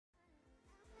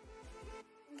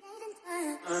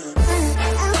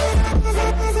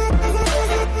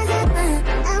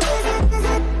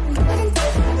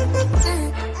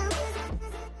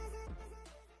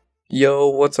Yo,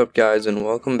 what's up guys, and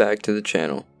welcome back to the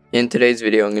channel. In today's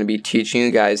video, I'm going to be teaching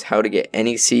you guys how to get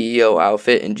any CEO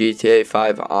outfit in GTA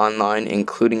 5 online,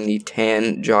 including the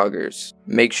tan joggers.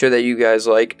 Make sure that you guys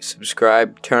like,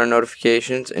 subscribe, turn on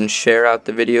notifications, and share out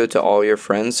the video to all your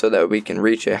friends so that we can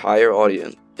reach a higher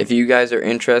audience. If you guys are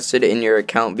interested in your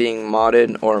account being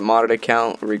modded or a modded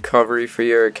account, recovery for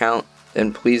your account,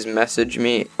 then please message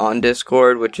me on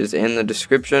Discord, which is in the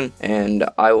description, and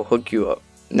I will hook you up.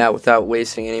 Now, without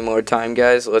wasting any more time,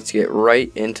 guys, let's get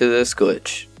right into this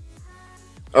glitch.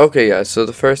 Okay guys, so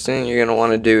the first thing you're going to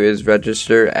want to do is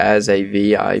register as a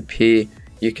VIP.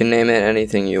 You can name it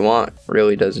anything you want,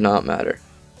 really does not matter.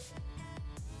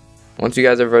 Once you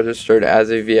guys have registered as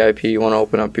a VIP, you want to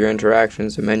open up your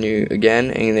interactions menu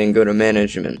again and then go to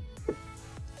management.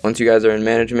 Once you guys are in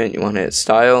management, you want to hit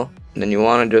style, and then you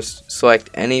want to just select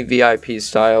any VIP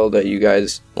style that you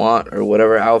guys want or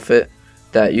whatever outfit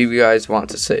that you guys want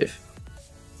to save.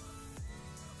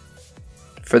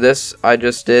 For this, I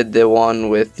just did the one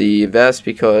with the vest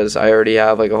because I already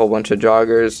have like a whole bunch of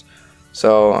joggers,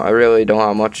 so I really don't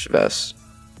have much vests.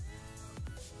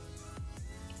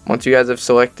 Once you guys have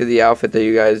selected the outfit that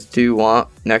you guys do want,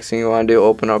 next thing you want to do,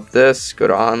 open up this, go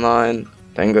to online,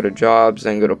 then go to jobs,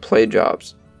 then go to play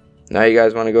jobs. Now you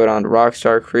guys want to go down to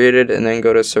Rockstar Created and then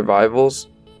go to survivals.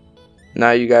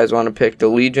 Now you guys want to pick the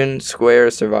Legion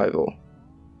Square Survival.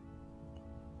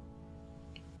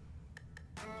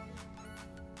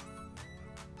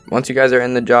 Once you guys are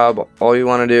in the job, all you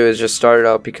want to do is just start it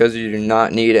up because you do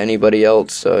not need anybody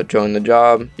else to join the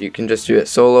job. You can just do it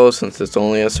solo since it's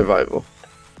only a survival.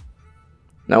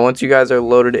 Now once you guys are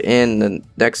loaded in, the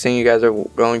next thing you guys are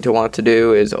going to want to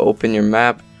do is open your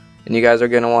map. And you guys are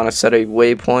going to want to set a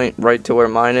waypoint right to where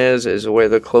mine is where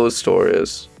the clothes store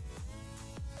is.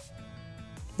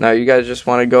 Now you guys just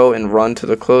want to go and run to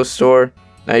the clothes store.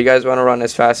 Now you guys want to run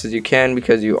as fast as you can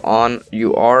because you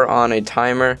are on a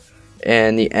timer.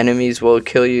 And the enemies will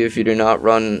kill you if you do not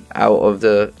run out of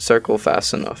the circle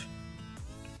fast enough.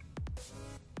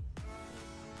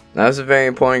 Now this is very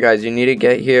important, guys. You need to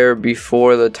get here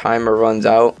before the timer runs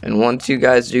out. And once you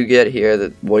guys do get here,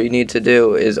 what you need to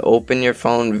do is open your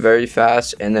phone very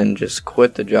fast and then just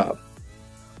quit the job.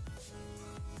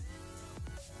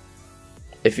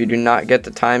 If you do not get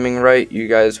the timing right, you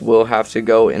guys will have to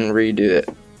go and redo it.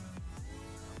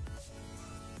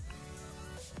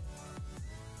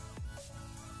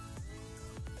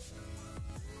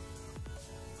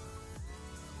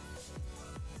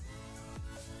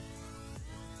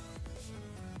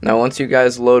 Now once you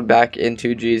guys load back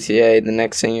into GTA, the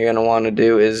next thing you're going to want to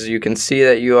do is you can see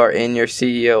that you are in your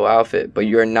CEO outfit, but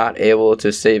you're not able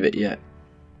to save it yet.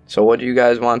 So what you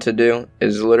guys want to do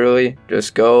is literally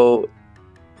just go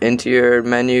into your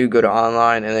menu, go to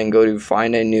online, and then go to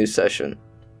find a new session.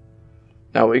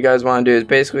 Now what you guys want to do is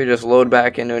basically just load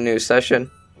back into a new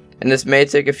session. And this may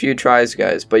take a few tries,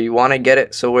 guys, but you want to get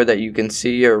it so that you can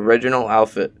see your original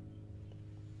outfit.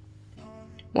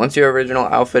 Once your original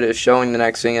outfit is showing, the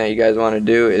next thing that you guys want to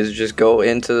do is just go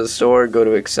into the store, go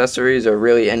to accessories or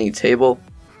really any table.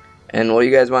 And what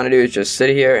you guys want to do is just sit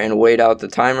here and wait out the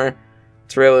timer.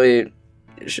 It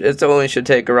only should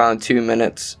take around 2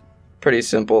 minutes. Pretty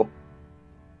simple.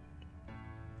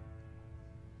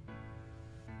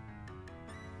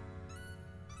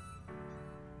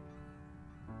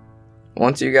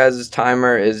 Once you guys'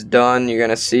 timer is done, you're going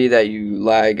to see that you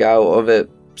lag out of it,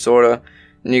 sorta.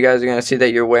 And you guys are going to see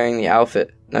that you're wearing the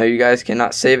outfit. Now you guys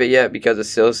cannot save it yet because it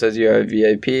still says you're a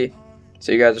VIP.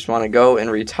 So you guys just want to go and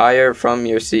retire from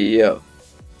your CEO.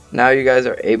 Now you guys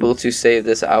are able to save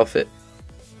this outfit.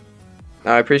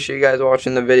 Now I appreciate you guys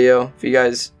watching the video. If you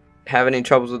guys have any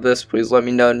troubles with this, please let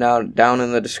me know down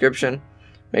in the description.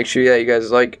 Make sure that you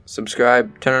guys like,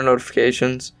 subscribe, turn on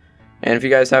notifications. And if you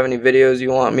guys have any videos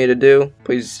you want me to do,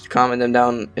 please comment them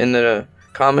down in the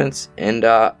comments, and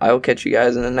I will catch you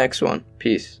guys in the next one.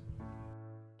 Peace.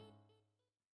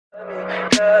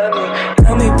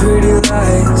 Tell me pretty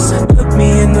lies, look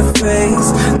me in the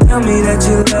face, tell me that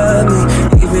you love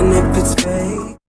me, even if it's fake.